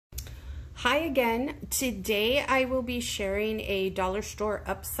Hi again. Today I will be sharing a dollar store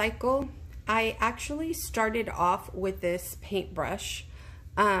upcycle. I actually started off with this paintbrush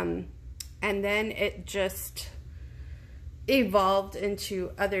and then it just evolved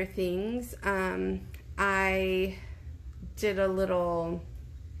into other things. I did a little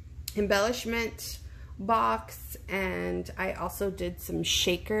embellishment box and I also did some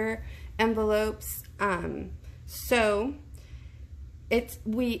shaker envelopes.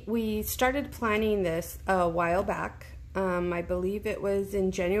 We started planning this a while back. I believe it was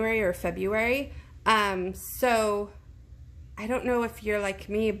in January or February. So I don't know if you're like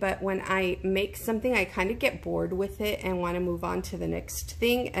me, but when I make something, I kind of get bored with it and want to move on to the next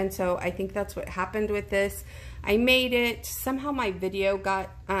thing. And so I think that's what happened with this. I made it. Somehow my video got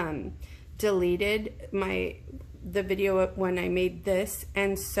deleted. The video when I made this,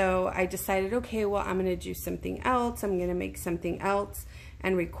 and so I decided, okay, well, I'm gonna do something else. I'm gonna make something else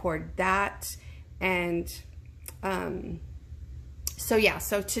and record that. And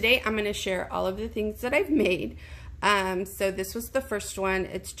so today I'm gonna share all of the things that I've made. So this was the first one.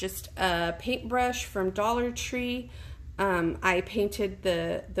 It's just a paintbrush from Dollar Tree. I painted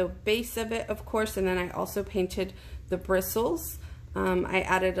the base of it, of course, and then I also painted the bristles. I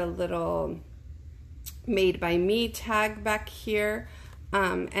added a little made by me tag back here,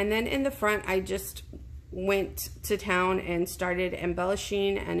 and then in the front I just went to town and started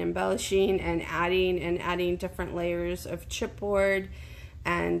embellishing and adding different layers of chipboard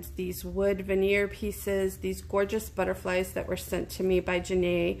and these wood veneer pieces, these gorgeous butterflies that were sent to me by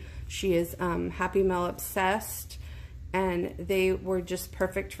Janae. She is Happy Mail obsessed, and they were just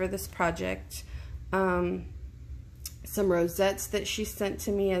perfect for this project. Some rosettes that she sent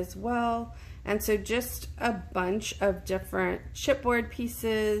to me as well. And so just a bunch of different chipboard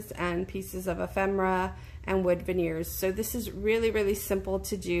pieces and pieces of ephemera and wood veneers. So this is really, really simple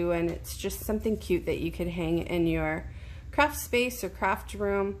to do, and it's just something cute that you could hang in your craft space or craft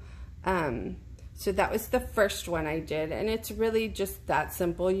room. So that was the first one I did, and it's really just that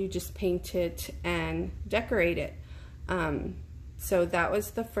simple. You just paint it and decorate it. So that was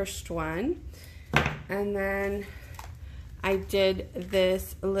the first one. And then I did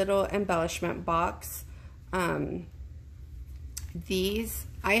this little embellishment box. I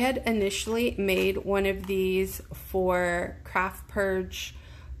had initially made one of these for Craft Purge.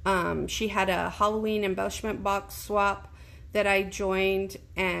 She had a Halloween embellishment box swap that I joined,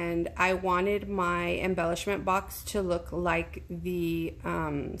 and I wanted my embellishment box to look like the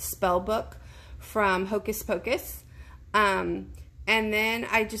spell book from Hocus Pocus. And then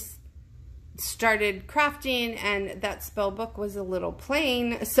I just started crafting, and that spell book was a little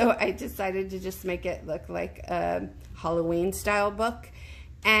plain, so I decided to just make it look like a Halloween style book.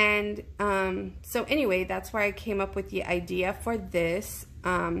 And so anyway, that's where I came up with the idea for this.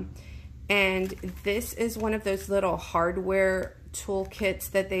 And this is one of those little hardware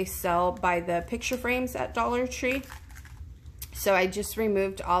toolkits that they sell by the picture frames at Dollar Tree. So I just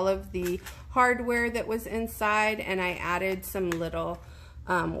removed all of the hardware that was inside, and I added some little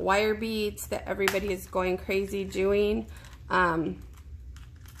wire beads that everybody is going crazy doing. I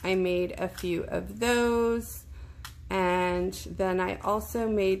made a few of those, and then I also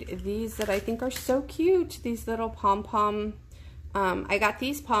made these that I think are so cute, these little pom-pom. I got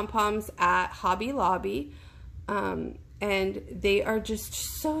these pom-poms at Hobby Lobby, and they are just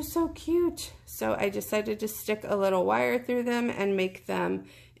so cute. So I decided to stick a little wire through them and make them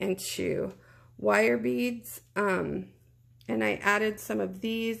into wire beads. And I added some of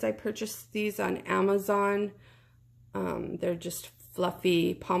these. I purchased these on Amazon. They're just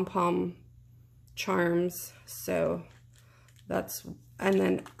fluffy pom-pom charms. So and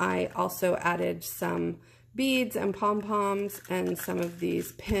then I also added some beads and pom-poms and some of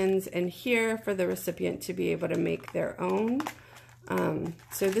these pins in here for the recipient to be able to make their own.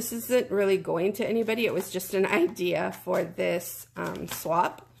 So this isn't really going to anybody. It was just an idea for this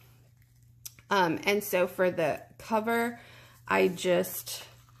swap. And so for the cover, I just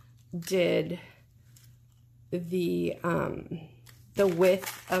did the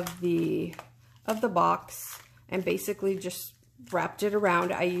width of the box and basically just wrapped it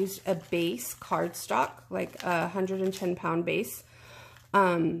around. I used a base cardstock, like a 110-pound base,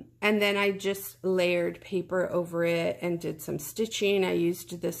 and then I just layered paper over it and did some stitching. I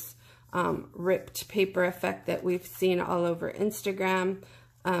used this ripped paper effect that we've seen all over Instagram.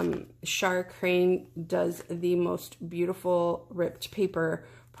 Shar Crane does the most beautiful ripped paper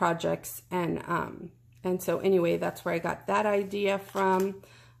projects, and so anyway, that's where I got that idea from.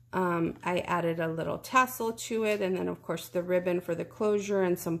 I added a little tassel to it, and then of course the ribbon for the closure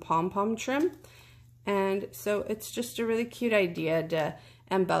and some pom-pom trim. And so it's just a really cute idea to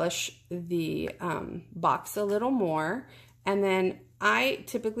embellish the box a little more. And then I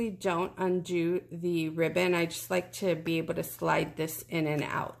typically don't undo the ribbon. I just like to be able to slide this in and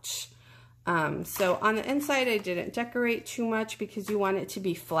out. So on the inside, I didn't decorate too much because you want it to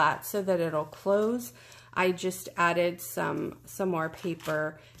be flat so that it'll close. I just added some more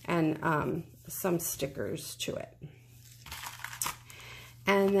paper and some stickers to it.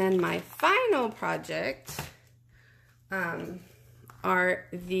 And then my final project are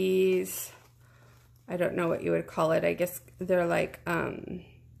these, I don't know what you would call it. I guess they're like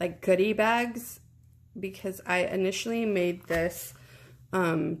goodie bags, because I initially made this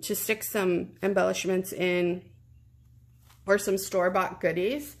to stick some embellishments in or some store-bought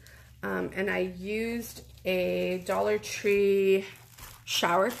goodies. And I used a Dollar Tree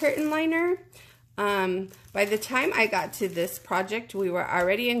shower curtain liner. By the time I got to this project, we were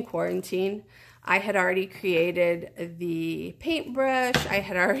already in quarantine. I had already created the paintbrush. I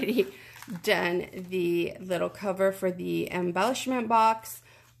had already done the little cover for the embellishment box.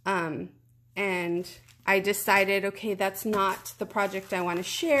 And I decided, okay, that's not the project I want to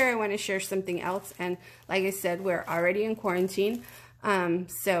share. I want to share something else. And like I said, we're already in quarantine.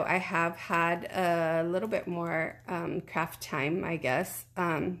 So I have had a little bit more craft time, I guess.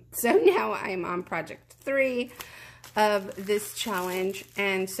 So now I'm on project 3 of this challenge.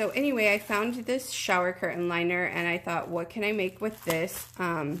 And so anyway, I found this shower curtain liner and I thought, what can I make with this?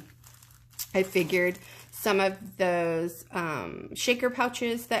 I figured some of those shaker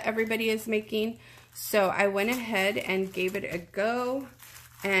pouches that everybody is making. So I went ahead and gave it a go.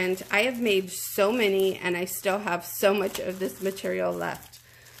 And I have made so many, and I still have so much of this material left.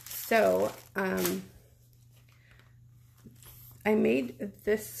 So, I made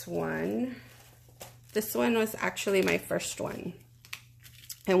this one. This one was actually my first one.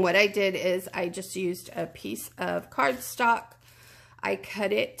 And what I did is I just used a piece of cardstock. I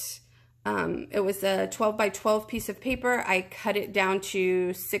cut it. It was a 12 by 12 piece of paper. I cut it down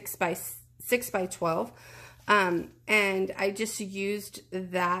to 6 by 12. And I just used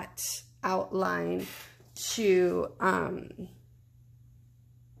that outline to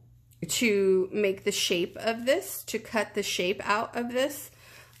make the shape of this, to cut the shape out of this.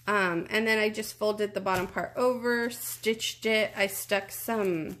 And then I just folded the bottom part over, stitched it. I stuck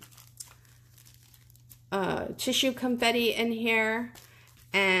some tissue confetti in here,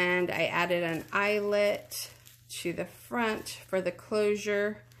 and I added an eyelet to the front for the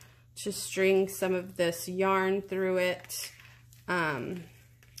closure, to string some of this yarn through it, and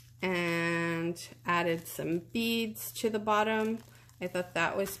added some beads to the bottom. I thought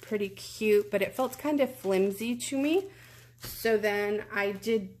that was pretty cute, but it felt kind of flimsy to me. So then I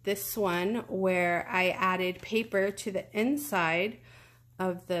did this one where I added paper to the inside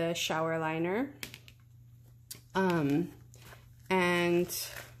of the shower liner. And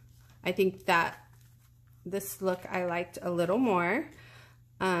I think that this look I liked a little more.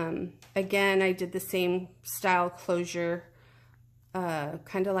 Again, I did the same style closure,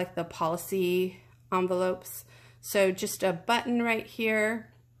 kind of like the policy envelopes. So just a button right here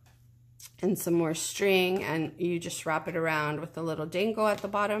and some more string, and you just wrap it around with a little dangle at the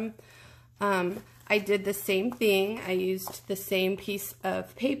bottom. I did the same thing. I used the same piece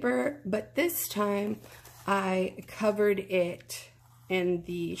of paper, but this time I covered it in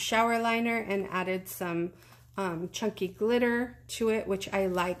the shower liner and added some chunky glitter to it, which I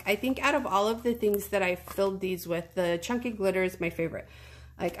like. I think out of all of the things that I filled these with, the chunky glitter is my favorite.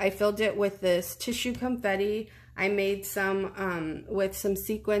 Like, I filled it with this tissue confetti. I made some with some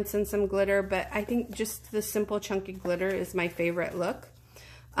sequins and some glitter, but I think just the simple chunky glitter is my favorite look.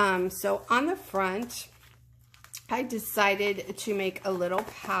 So on the front, I decided to make a little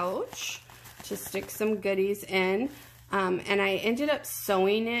pouch to stick some goodies in, and I ended up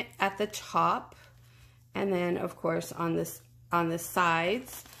sewing it at the top, and then of course on the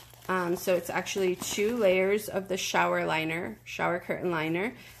sides. So it's actually 2 layers of the shower curtain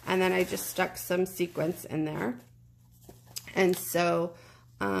liner, and then I just stuck some sequins in there. And so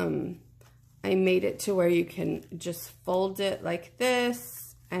I made it to where you can just fold it like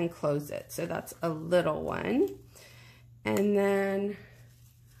this and close it. So that's a little one. And then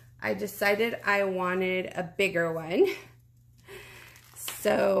I decided I wanted a bigger one.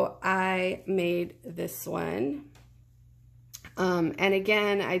 So I made this one. And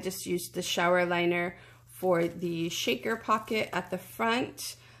again, I just used the shower liner for the shaker pocket at the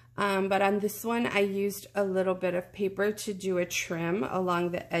front. But on this one, I used a little bit of paper to do a trim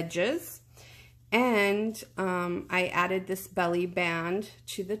along the edges. And I added this belly band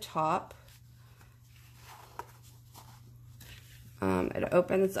to the top. It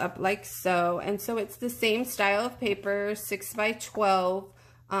opens up like so. And so it's the same style of paper, 6 by 12,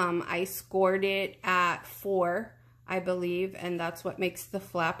 I scored it at 4, I believe, and that's what makes the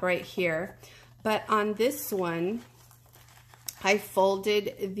flap right here. But on this one, I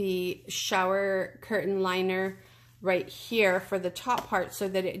folded the shower curtain liner right here for the top part so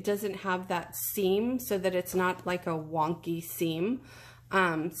that it doesn't have that seam, so that it's not like a wonky seam.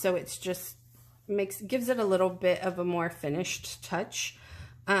 So it's just gives it a little bit of a more finished touch.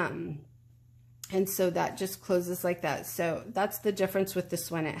 And so that just closes like that. So that's the difference with this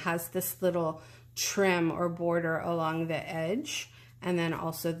one. It has this little trim or border along the edge, and then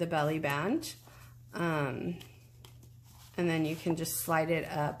also the belly band. And then you can just slide it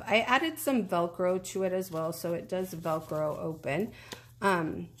up. I added some Velcro to it as well, so it does Velcro open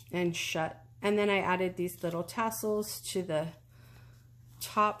and shut. And then I added these little tassels to the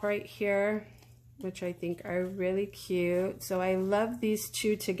top right here, which I think are really cute. So I love these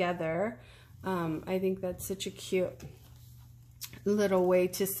two together. I think that's such a cute little way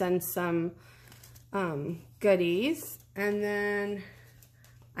to send some goodies. And then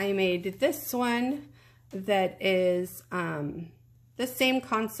I made this one that is the same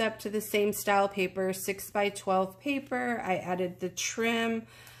concept, the same style paper, 6x12 paper. I added the trim.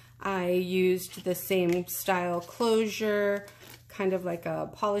 I used the same style closure, kind of like a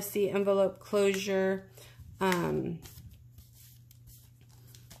policy envelope closure.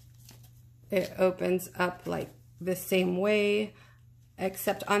 It opens up like the same way,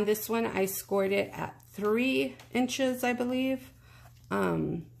 except on this one, I scored it at 3 inches, I believe.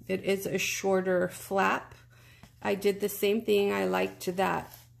 It is a shorter flap. I did the same thing. I liked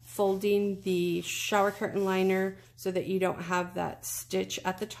that, folding the shower curtain liner so that you don't have that stitch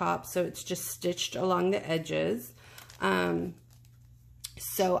at the top. So it's just stitched along the edges.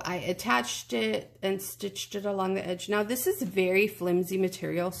 So I attached it and stitched it along the edge. Now this is very flimsy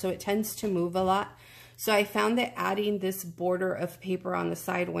material, so it tends to move a lot. So I found that adding this border of paper on the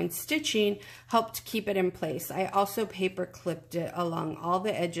side when stitching helped keep it in place. I also paper clipped it along all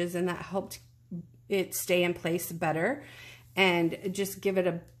the edges, and that helped it stay in place better and just give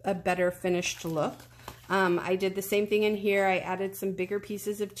it a better finished look. I did the same thing in here. I added some bigger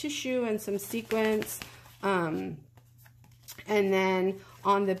pieces of tissue and some sequins. And then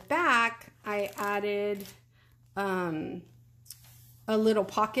on the back, I added a little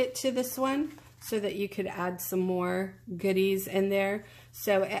pocket to this one so that you could add some more goodies in there.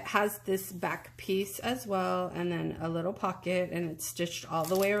 So it has this back piece as well, and then a little pocket, and it's stitched all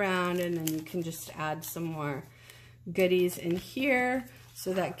the way around, and then you can just add some more goodies in here.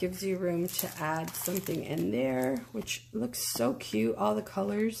 So that gives you room to add something in there, which looks so cute, all the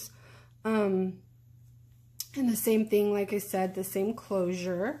colors. And the same thing, like I said, the same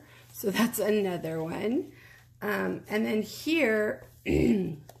closure. So that's another one. And then here,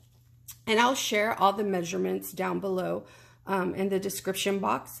 and I'll share all the measurements down below in the description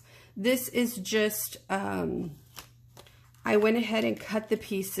box. This is just, I went ahead and cut the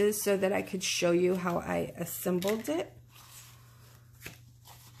pieces so that I could show you how I assembled it.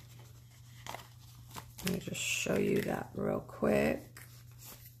 Let me just show you that real quick.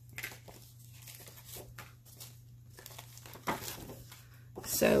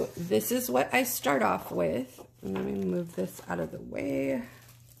 So this is what I start off with. Let me move this out of the way.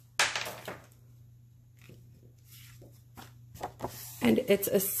 And it's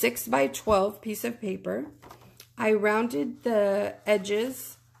a 6x12 piece of paper. I rounded the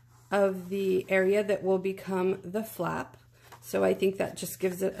edges of the area that will become the flap. So I think that just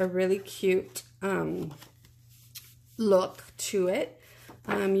gives it a really cute look to it.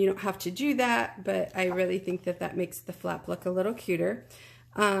 You don't have to do that, but I really think that that makes the flap look a little cuter.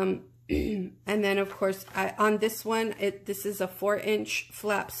 And then of course, on this one, this is a 4-inch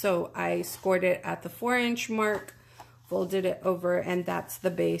flap, so I scored it at the 4-inch mark, folded it over, and that's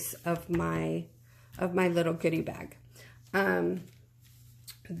the base of my little goodie bag.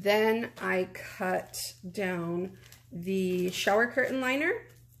 Then I cut down the shower curtain liner.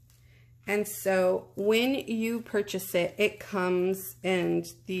 And so when you purchase it, it comes in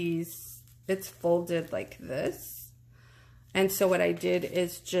these, it's folded like this. And so what I did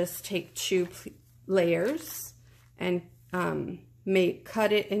is just take 2 layers and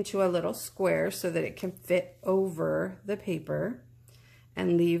cut it into a little square so that it can fit over the paper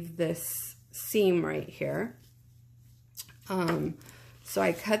and leave this seam right here. So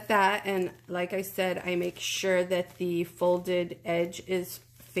I cut that, and like I said, I make sure that the folded edge is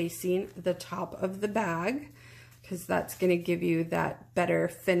facing the top of the bag, because that's going to give you that better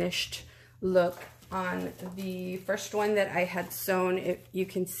finished look. On the first one that I had sewn, you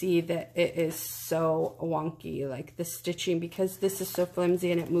can see that it is so wonky, like the stitching, because this is so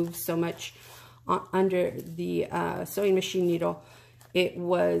flimsy and it moves so much under the sewing machine needle. it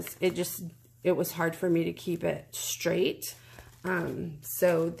was hard for me to keep it straight.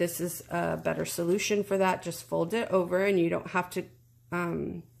 So this is a better solution for that. Just fold it over and you don't have to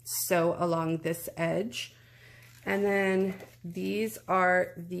sew along this edge. And then these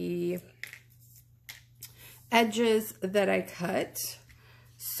are the edges that I cut.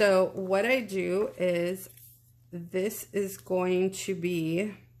 So what I do is, this is going to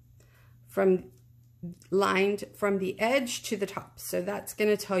be lined from the edge to the top. So that's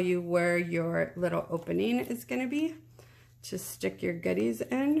going to tell you where your little opening is going to be to stick your goodies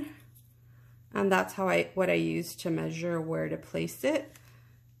in. And that's how what I use to measure where to place it.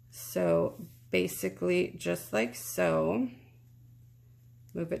 So basically just like so,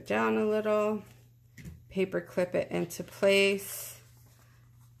 move it down a little, paper clip it into place,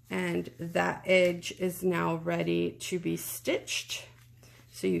 and that edge is now ready to be stitched.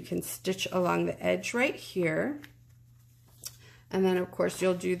 So you can stitch along the edge right here. And then of course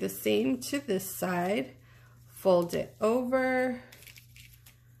you'll do the same to this side. Fold it over,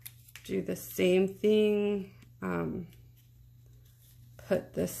 do the same thing,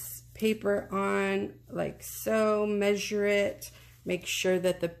 put this paper on like so, measure it, make sure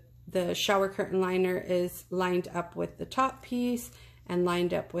that the shower curtain liner is lined up with the top piece and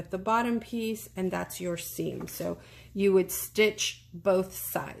lined up with the bottom piece, and that's your seam. So you would stitch both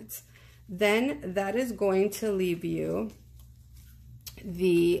sides. Then that is going to leave you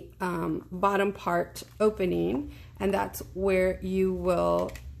the bottom part opening, and that's where you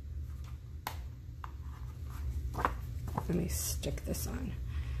will, let me stick this on.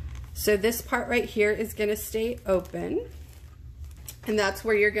 So this part right here is going to stay open, and that's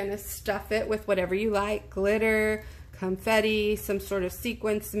where you're going to stuff it with whatever you like, glitter, confetti, some sort of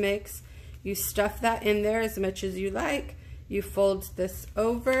sequence mix. You stuff that in there as much as you like. You fold this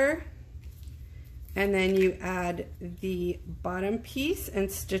over, and then you add the bottom piece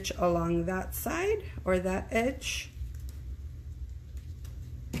and stitch along that side or that edge.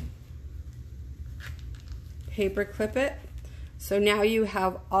 Paper clip it. So now you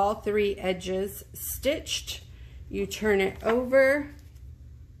have all three edges stitched. You turn it over.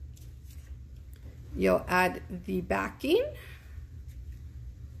 You'll add the backing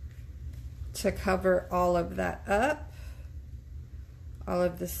to cover all of that up, all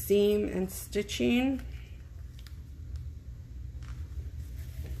of the seam and stitching.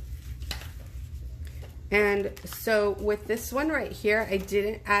 And so with this one right here, I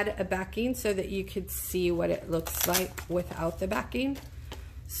didn't add a backing so that you could see what it looks like without the backing.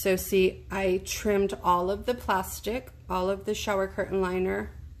 So see, I trimmed all of the plastic, all of the shower curtain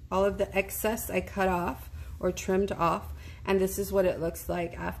liner, all of the excess I cut off or trimmed off, and this is what it looks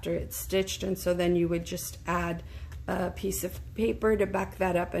like after it's stitched. And so then you would just add a piece of paper to back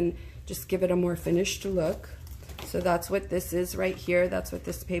that up and just give it a more finished look. So that's what this is right here. That's what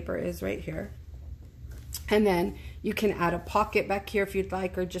this paper is right here. And then you can add a pocket back here if you'd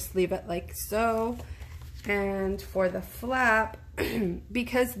like, or just leave it like so. And for the flap,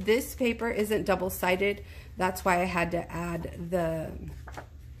 because this paper isn't double-sided, that's why I had to add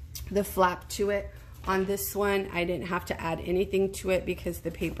the flap to it. On this one, I didn't have to add anything to it because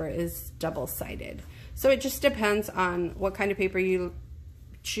the paper is double-sided. So it just depends on what kind of paper you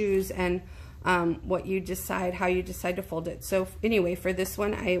choose and what you decide, how you decide to fold it. So anyway, for this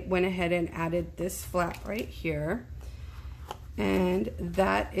one, I went ahead and added this flap right here. And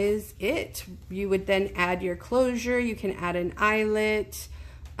that is it. You would then add your closure. You can add an eyelet.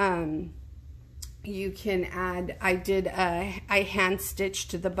 You can add, I hand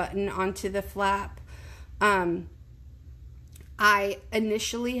stitched the button onto the flap. I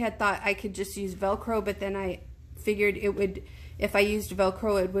initially had thought I could just use Velcro, but then I figured it would, if I used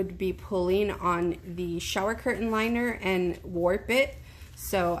Velcro, it would be pulling on the shower curtain liner and warp it.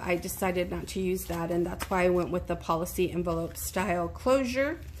 So I decided not to use that, and that's why I went with the policy envelope style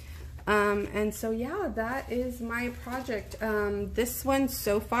closure. And so yeah, that is my project. This one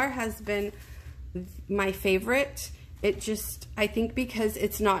so far has been my favorite. It just, I think because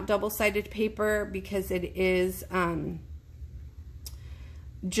it's not double-sided paper, because it is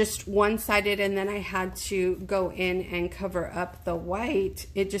just one-sided, and then I had to go in and cover up the white,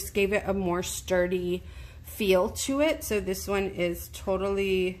 it just gave it a more sturdy feel to it. So this one is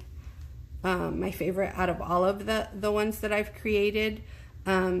totally my favorite out of all of the ones that I've created.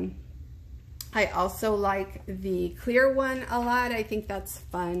 I also like the clear one a lot. I think that's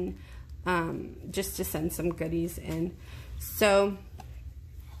fun, just to send some goodies in. So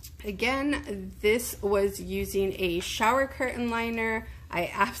again, this was using a shower curtain liner. I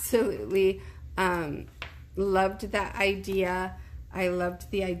absolutely loved that idea. I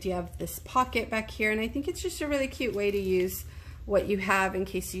loved the idea of this pocket back here, and I think it's just a really cute way to use what you have in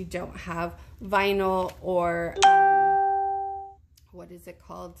case you don't have vinyl or what is it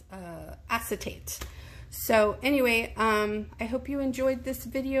called, acetate. So anyway, I hope you enjoyed this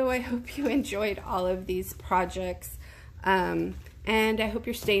video. I hope you enjoyed all of these projects, and I hope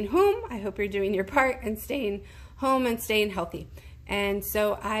you're staying home. I hope you're doing your part and staying home and staying healthy. And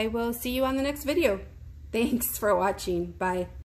so I will see you on the next video. Thanks for watching. Bye.